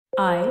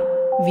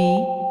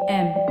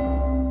IVM.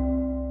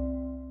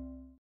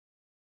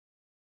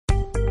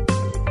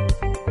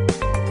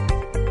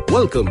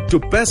 Welcome to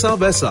Paisa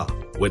Vaisa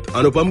with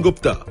Anupam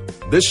Gupta.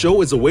 This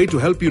show is a way to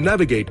help you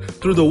navigate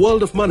through the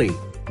world of money,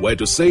 where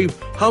to save,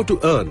 how to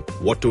earn,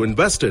 what to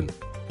invest in.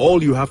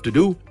 All you have to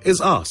do is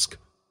ask.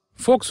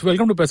 Folks,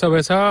 welcome to Paisa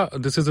Vaisa.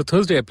 This is the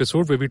Thursday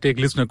episode where we take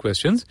listener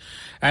questions.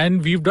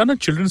 And we've done a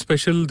children's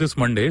special this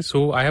Monday.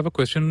 So I have a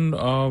question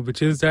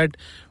which is that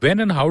when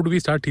and how do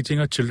we start teaching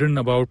our children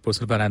about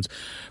personal finance?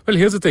 Well,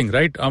 here's the thing,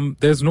 right?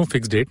 There's no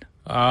fixed date.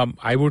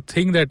 I would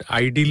think that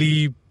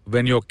ideally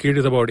when your kid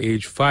is about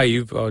age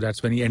 5,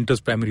 that's when he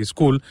enters primary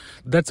school,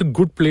 that's a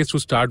good place to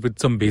start with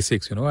some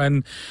basics,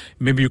 and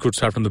maybe you could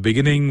start from the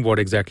beginning. What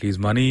exactly is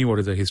money? What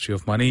is the history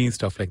of money?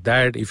 Stuff like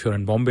that. If you're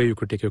in Bombay, you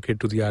could take your kid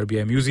to the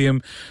RBI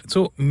museum.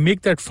 So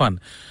make that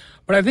fun.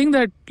 But I think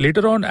that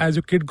later on, as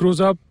your kid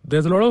grows up,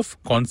 there's a lot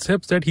of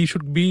concepts that he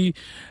should be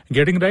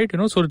getting right,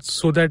 so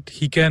that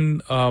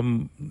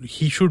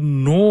he should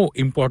know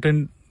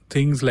important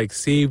things like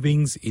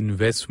savings,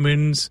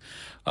 investments,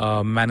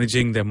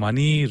 managing their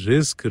money,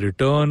 risk,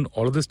 return,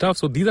 all of this stuff.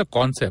 So these are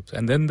concepts.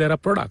 And then there are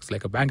products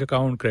like a bank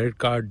account, credit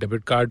card,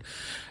 debit card.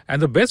 And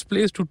the best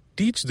place to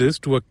teach this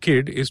to a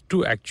kid is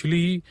to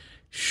actually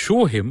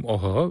show him or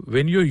her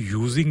when you're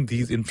using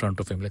these in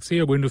front of him. Like say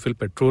you're going to fill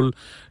petrol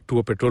to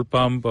a petrol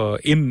pump,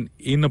 in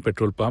a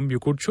petrol pump, you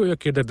could show your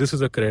kid that this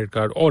is a credit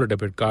card or a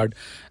debit card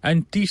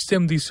and teach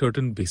them these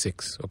certain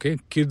basics. Okay,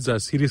 kids are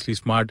seriously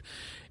smart.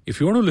 If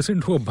you want to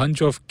listen to a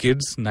bunch of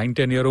kids,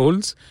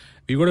 9-10-year-olds,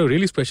 we got a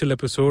really special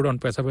episode on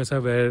Paisa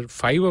Vaisa where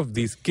 5 of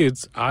these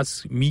kids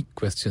ask me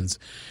questions.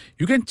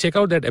 You can check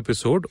out that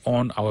episode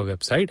on our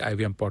website,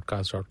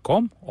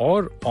 ivmpodcast.com,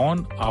 or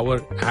on our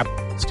app.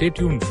 Stay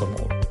tuned for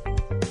more.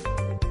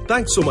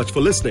 Thanks so much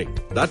for listening.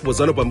 That was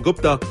Anupam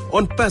Gupta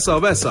on Paisa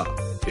Vaisa.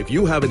 If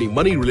you have any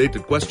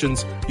money-related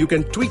questions, you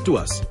can tweet to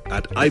us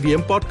at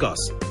IVM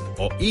Podcast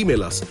or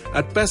email us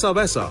at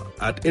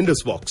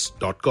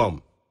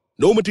paisavaisa@indusvox.com.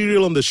 No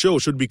material on the show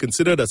should be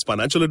considered as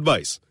financial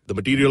advice. The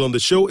material on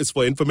the show is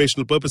for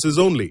informational purposes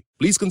only.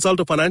 Please consult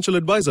a financial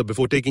advisor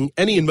before taking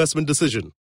any investment decision.